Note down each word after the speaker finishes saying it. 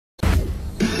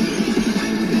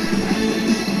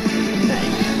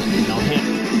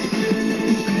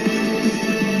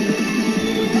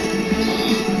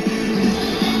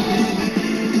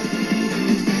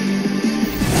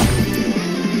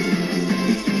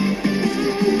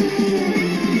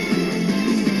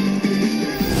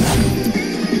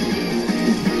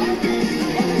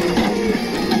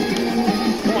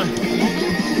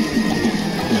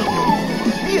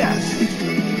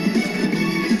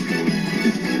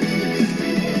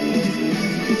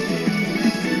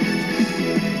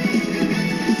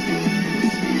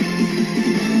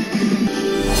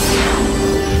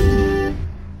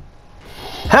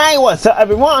Hey, what's up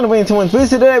everyone? I'm bringing to one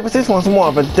booster today with this once more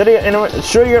of a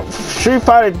Street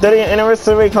Fighter 30th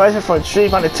Anniversary Collection from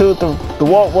Street Fighter 2 the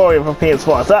World Warrior for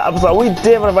PS4. So that episode we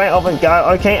did with a right over God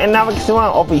Arcane, and now we can see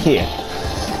one over here.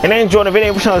 And then enjoy the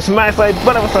video, be sure to smash like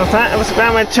button with some time and subscribe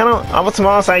to my channel of as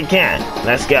small as I can.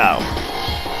 Let's go.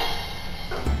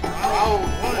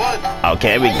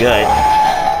 Okay, we good.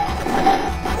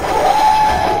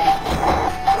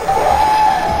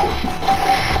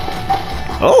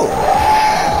 Oh!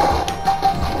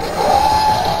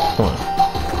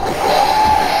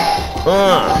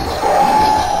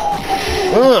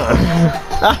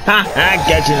 I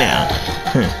got you now.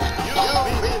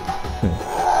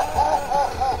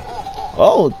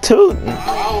 Oh, 2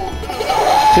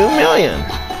 million.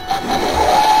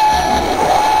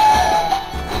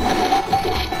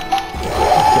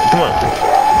 Come on.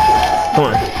 Come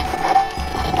on.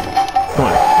 Come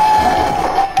on.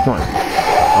 Come on.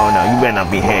 Oh no, you better not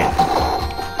be hit.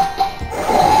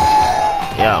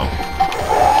 Yo.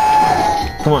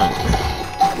 Come on.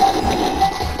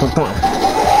 Come on.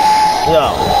 Yo.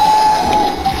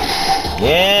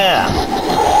 Yeah.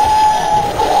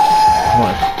 Come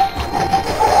on.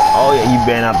 Oh yeah, you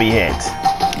better not be hit.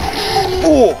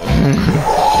 Oh.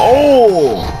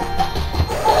 Oh.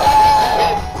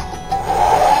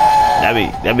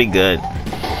 That'd be good.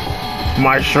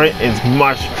 My straight is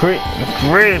much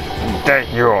greater than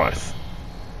yours.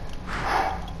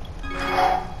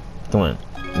 Come on.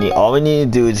 All we need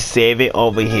to do is save it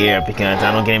over here because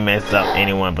I don't get messed up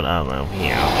anyone but over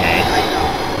here, okay?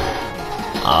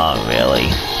 Oh, really?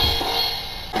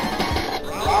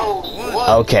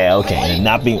 Okay,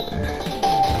 not be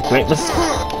great.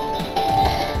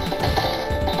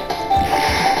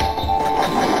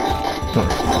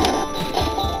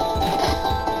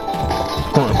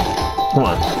 Come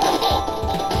on.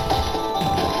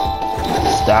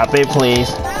 Stop it, please.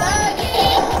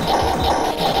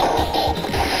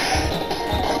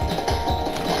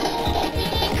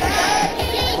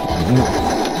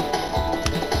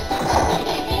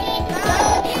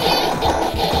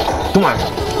 Come on.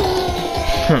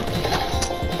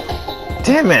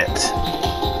 Damn it.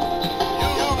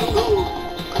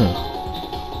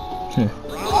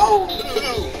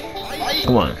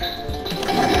 Come on.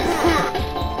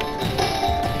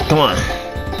 Come on.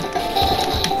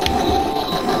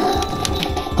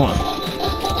 Come on.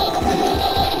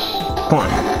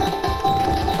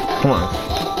 Come on.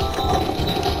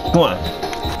 Come on.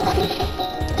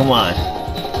 Come on. Come on.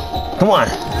 Come on.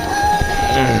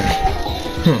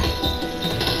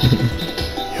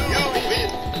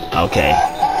 Okay.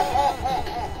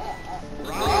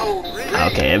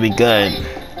 Okay, it'll be good.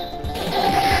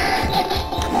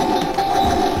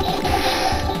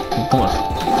 Come on.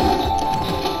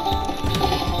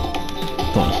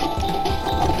 Come on.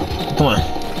 Come on.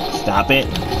 Stop it.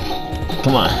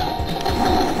 Come on.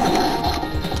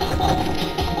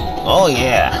 Oh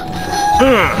yeah.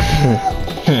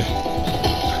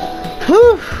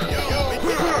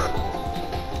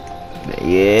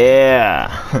 Yeah.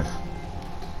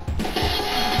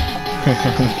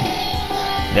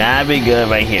 That'd be good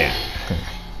right here.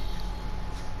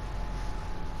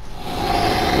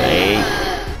 Wait.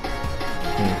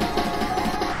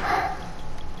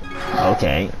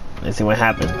 Okay, let's see what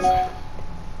happens.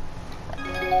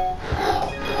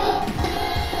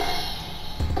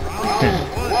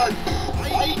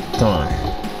 Come on.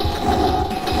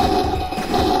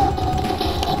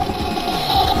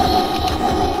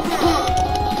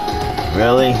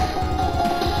 Really?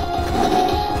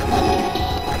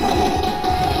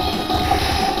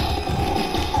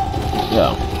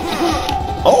 Yo.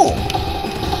 Oh!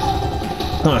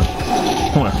 Come on.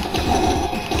 Come on.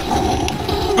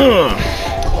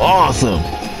 Awesome.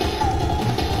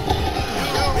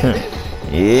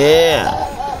 Yeah.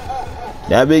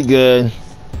 That'd be good.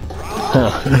 Come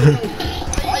on.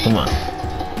 Come on.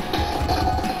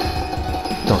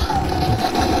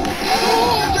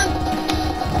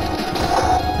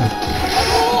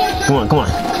 Come on, come on.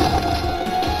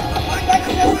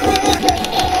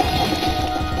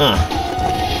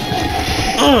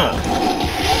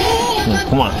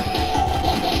 Come on.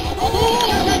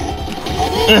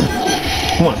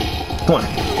 Come on. Come on.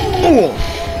 Oh,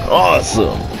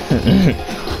 awesome.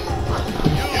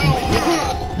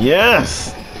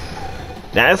 Yes.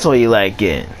 That's what you like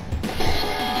it.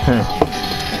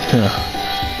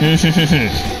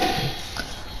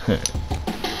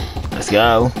 Let's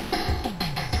go.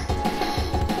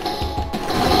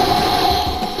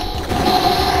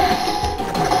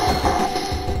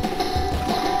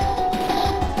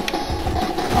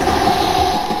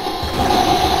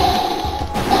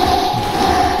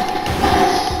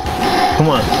 Come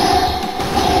on.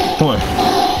 Come on.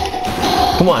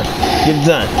 Come on. Get it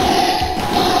done.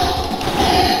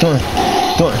 Come on.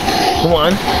 Come on. Come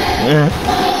on.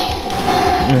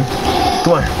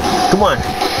 Come on. Come on.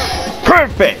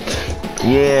 Perfect.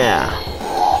 Yeah.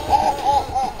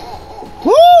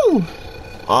 Woo!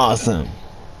 Awesome.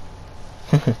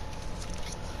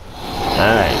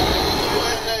 Alright.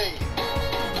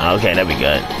 Okay, that'd be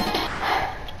good.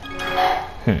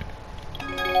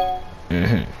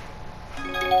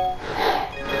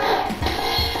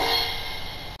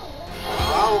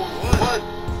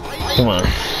 Come on. Come on.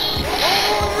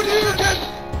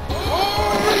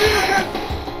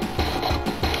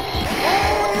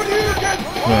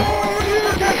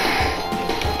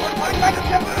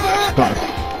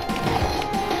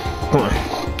 Come on.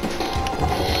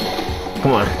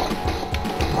 Come on.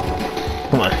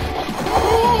 Come on.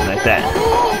 Like that.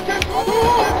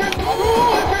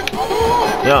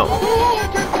 Yo.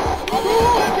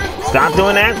 Stop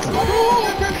doing that.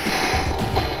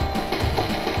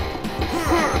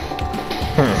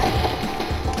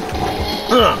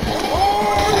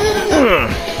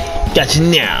 Got you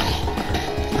now.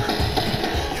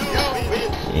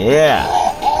 Yeah.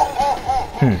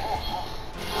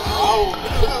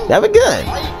 That'd be good.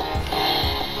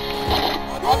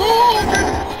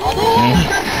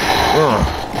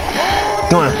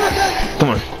 Come on. Come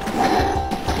on.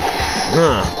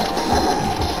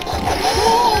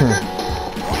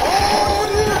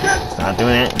 Stop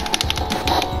doing it.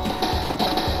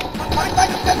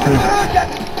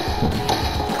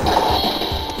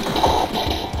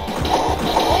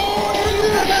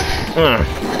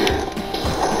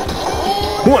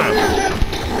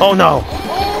 Oh no!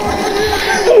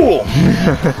 Ooh.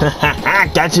 I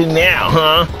got you now,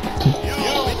 huh?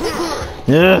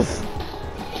 Yes.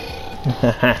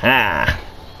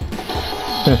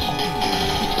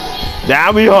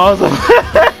 That'd be awesome.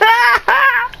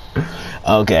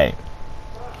 Okay.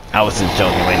 I was just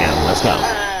joking right now. Let's go.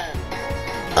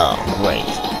 Oh, great.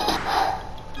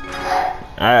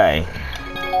 Alright.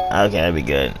 Okay, that'd be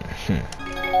good.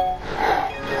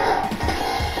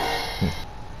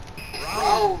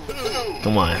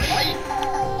 Come on.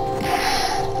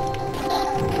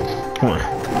 Come on.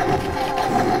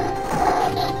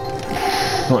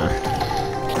 Come on.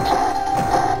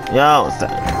 Yo,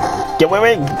 stop. Get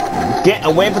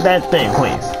away from that thing,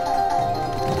 please.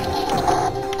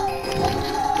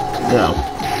 Yo.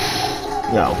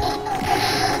 Yo.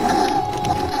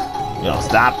 Yo,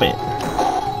 stop it.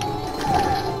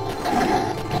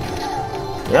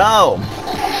 Yo.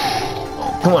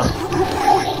 Come on.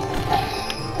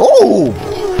 Oh!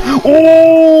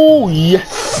 Oh,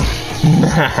 yes!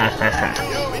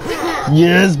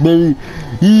 Yes, baby!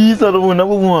 He's the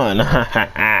number one!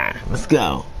 Let's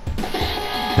go!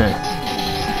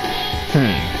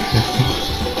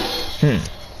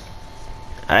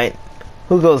 Alright,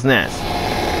 who goes next?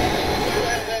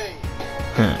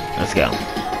 Let's go.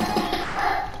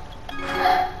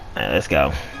 Alright, let's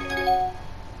go.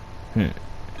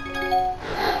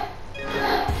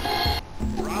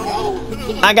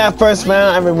 I got first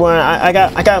round, everyone. I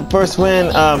got first win.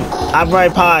 I very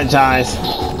apologize.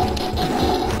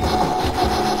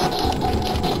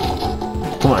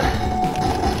 Come on.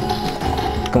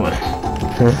 Come on.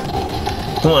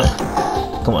 Come on.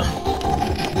 Come on.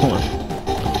 Come on.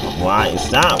 Why?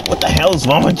 Stop. What the hell is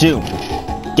wrong with you?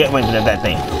 Get rid of that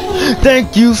thing.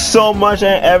 Thank you so much,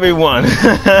 everyone.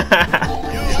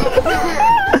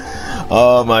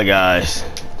 Oh my gosh.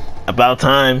 About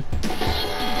time.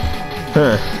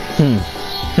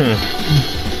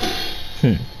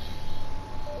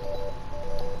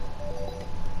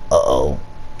 Uh-oh.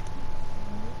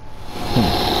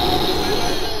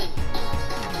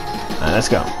 Alright, let's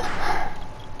go.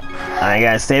 I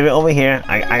gotta save it over here.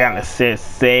 I gotta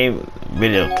save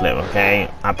video clip, okay?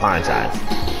 I apologize.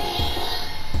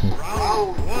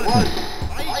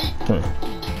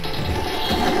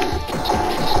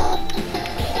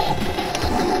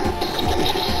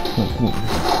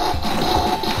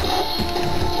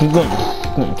 Keep going.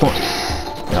 Come on, come on.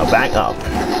 Now back up.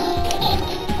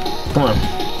 Come on.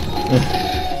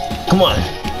 Come on.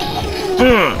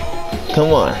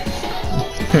 Come on.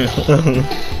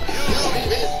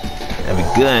 That'd be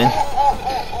good.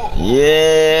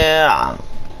 Yeah.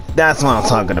 That's what I'm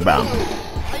talking about.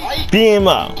 Beat him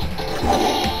up.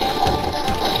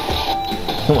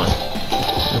 Come on.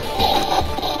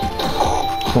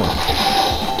 Come on.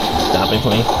 Stop it,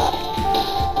 please.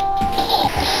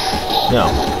 No.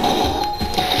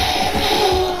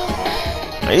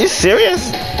 Are you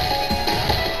serious?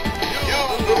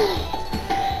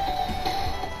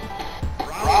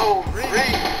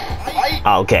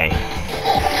 Okay.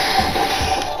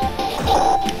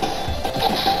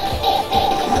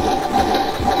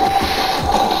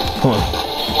 Come on.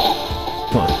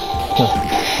 Come on. Come on.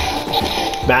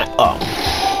 Back up.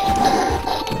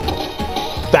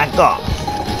 Back up.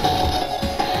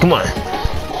 Come on.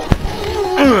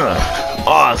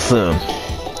 Awesome.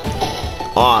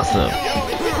 Awesome.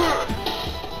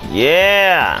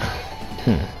 Yeah.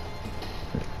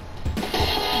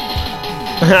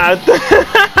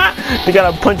 You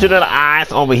gotta punch it in the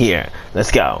eyes over here.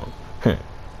 Let's go.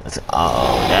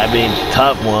 Oh, that'd be a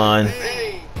tough one.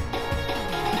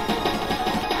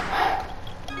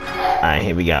 Alright,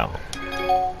 here we go.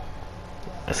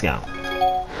 Let's go.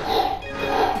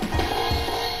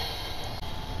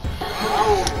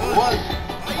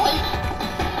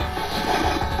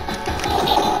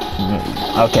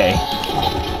 Okay.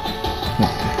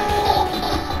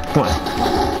 Come on.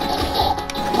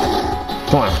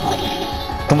 Come on.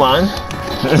 Come on.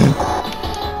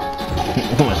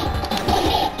 Come on.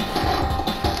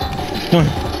 Come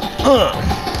on.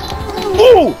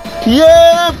 Oh!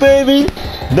 Yeah, baby!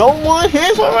 No more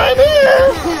hits one right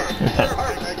there!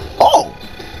 Oh!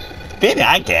 Baby,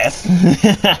 I guess.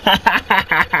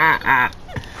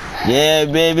 Yeah,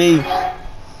 baby!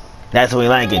 That's what we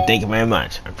like it. Thank you very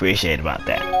much. I appreciate about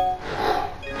that.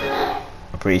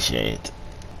 Appreciate it.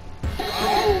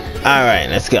 Alright,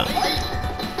 let's go.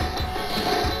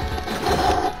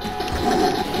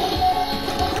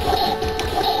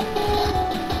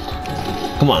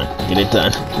 Come on, get it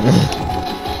done.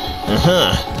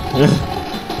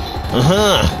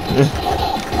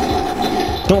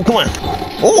 Come on.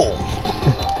 Oh!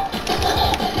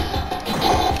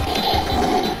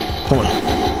 Come on.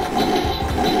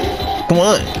 Come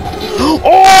on.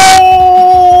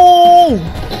 Oh!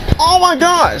 Oh my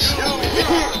gosh!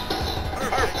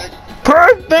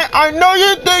 Perfect! I know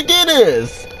you think it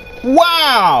is!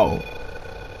 Wow!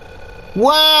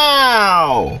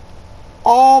 Wow!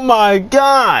 Oh my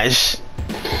gosh!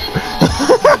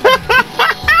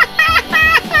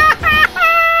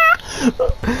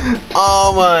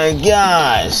 Oh my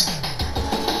gosh!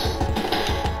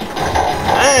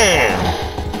 Man!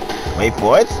 Wait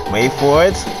for it. Wait for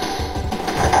it.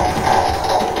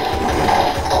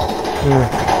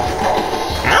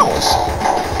 Ouch!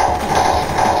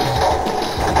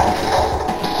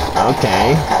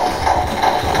 Okay.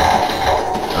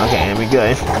 Okay, that'd be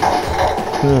good.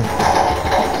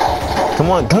 Come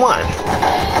on, come on!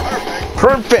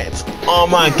 Perfect! Oh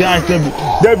my gosh,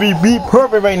 that'd be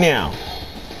perfect right now.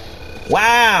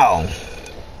 Wow!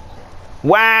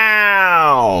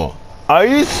 Wow! Are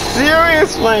you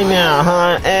serious right now,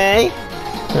 huh? Eh?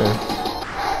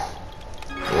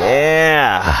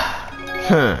 Yeah.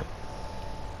 Huh.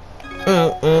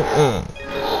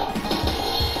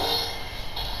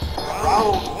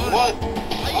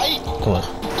 Come on.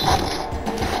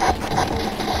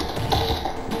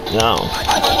 No.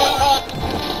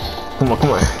 Come on,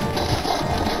 come on.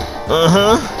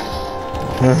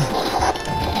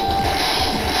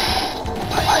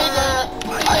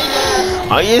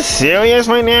 Are you serious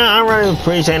right now? I'm really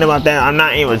appreciating about that. I'm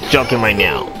not even joking right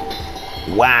now.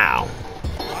 Wow.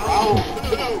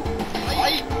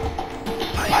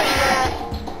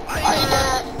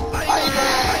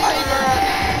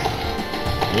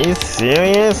 Are you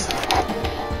serious?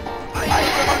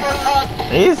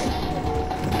 Are you?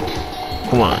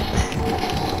 Come on.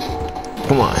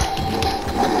 Come on.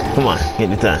 Come on.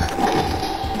 Get it done.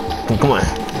 Come on.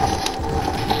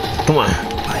 Come on.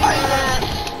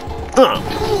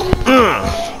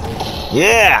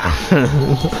 Yeah.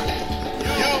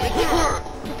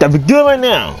 That'd be good right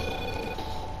now.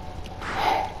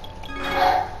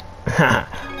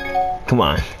 Come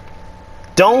on.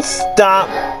 Don't stop.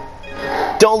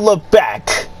 Don't look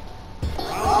back.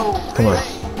 Come on.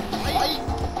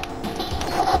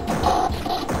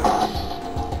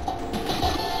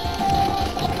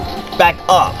 Back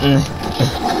up.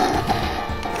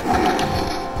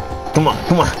 Come on,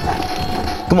 come on.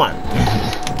 Come on.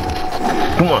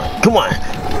 Come on, come on.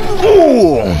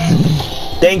 Ooh.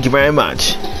 Thank you very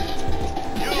much.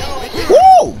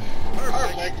 Woo!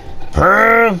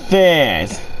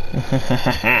 Perfect.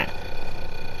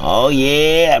 Oh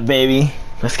yeah, baby.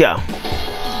 Let's go.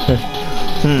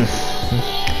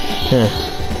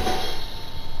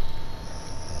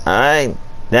 Alright,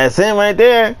 that's it right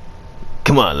there.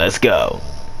 Come on, let's go.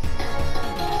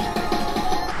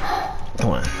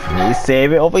 Come on. Let me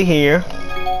save it over here.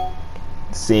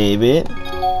 Save it.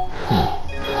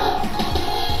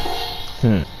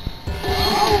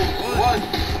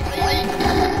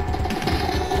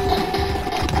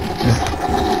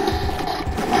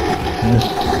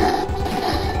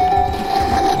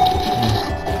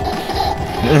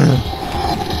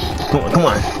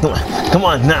 Come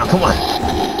on now, come on.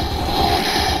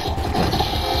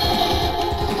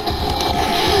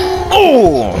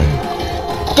 Oh,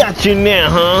 got you now,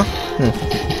 huh?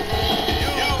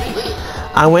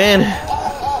 I win.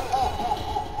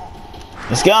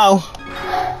 Let's go.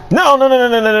 No.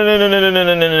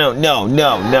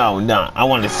 I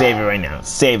want to save it right now.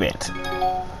 Save it,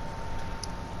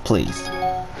 please.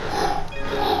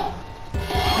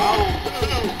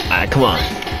 Alright, come on.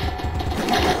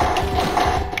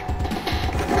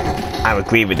 I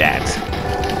agree with that.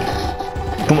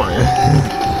 Come on.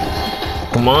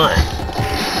 Come on.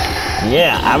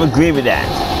 Yeah, I agree with that.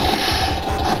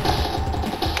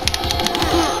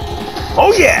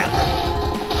 Oh yeah!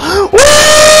 Woo!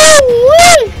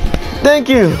 Thank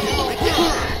you.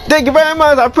 Thank you very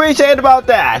much. I appreciate about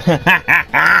that.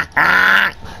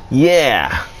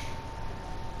 Yeah.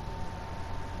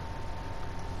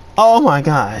 Oh my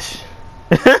gosh.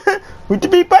 We should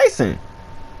be facing.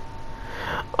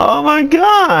 Oh my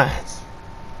god.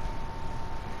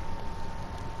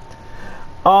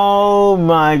 Oh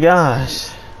my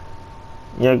gosh.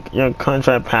 Your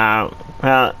contract power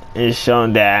is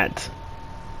shown that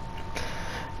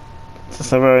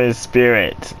Cyberdimension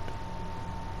spirit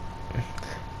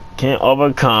can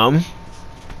overcome.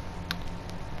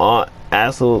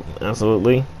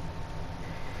 Absolutely.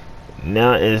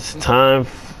 Now it's time.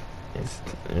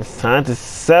 It's time to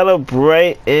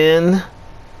celebrate in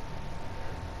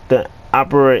the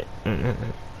operation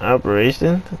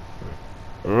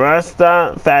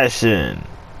Rasta fashion.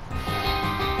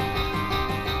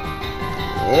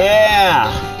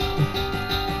 Yeah.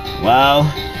 Well.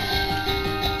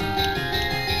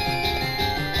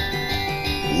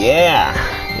 Yeah.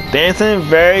 Dancing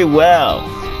very well.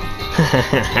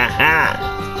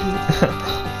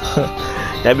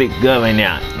 That'd be good right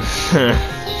now.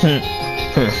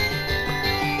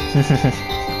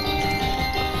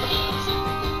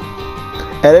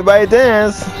 Everybody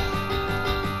dance.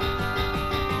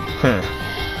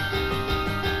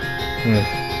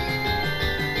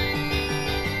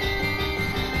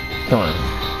 Come on.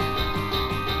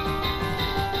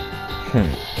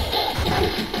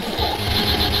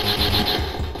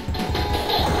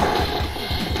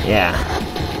 Yeah.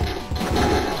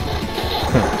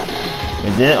 We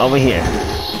did it over here.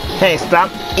 Hey,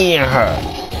 stop eating her.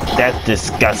 That's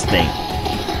disgusting.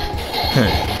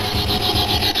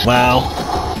 Wow.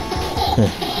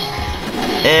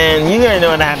 And you gotta know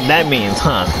what that means,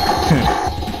 huh?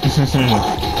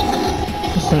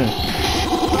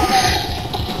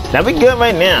 That'd be good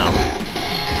right now.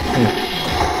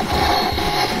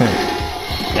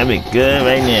 That'd be good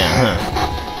right now, huh?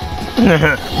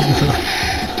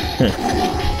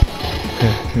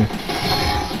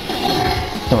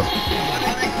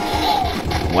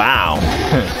 Wow.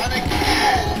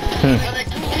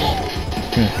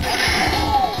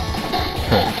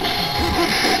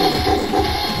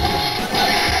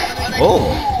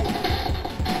 Oh,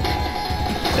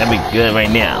 that'd be good right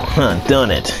now, huh?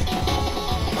 Done it.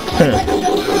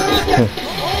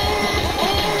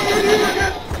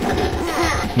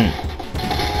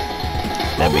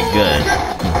 That'd be good.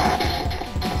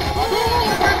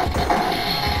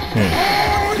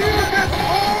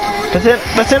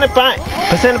 Presented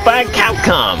by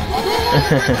Capcom.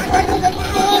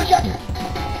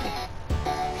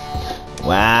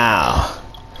 Wow.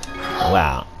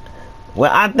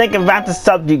 Well, I think I'm about to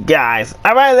stop you guys.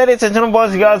 Alright, ladies and gentlemen,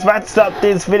 boys and girls, about to stop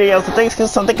this video. So thank you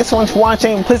so much for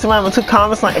watching. Please remember to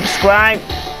comment, like, and subscribe.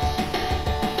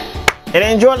 And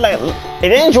enjoy,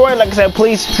 like I said,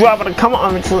 please drop a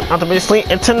comment obviously.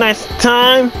 Until next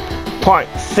time, part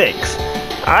 6.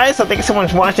 Alright, so thank you so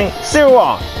much for watching. See you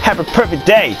all. Have a perfect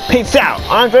day. Peace out.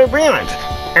 Andre Brilliant.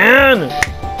 And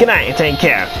good night and take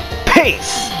care.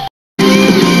 Peace.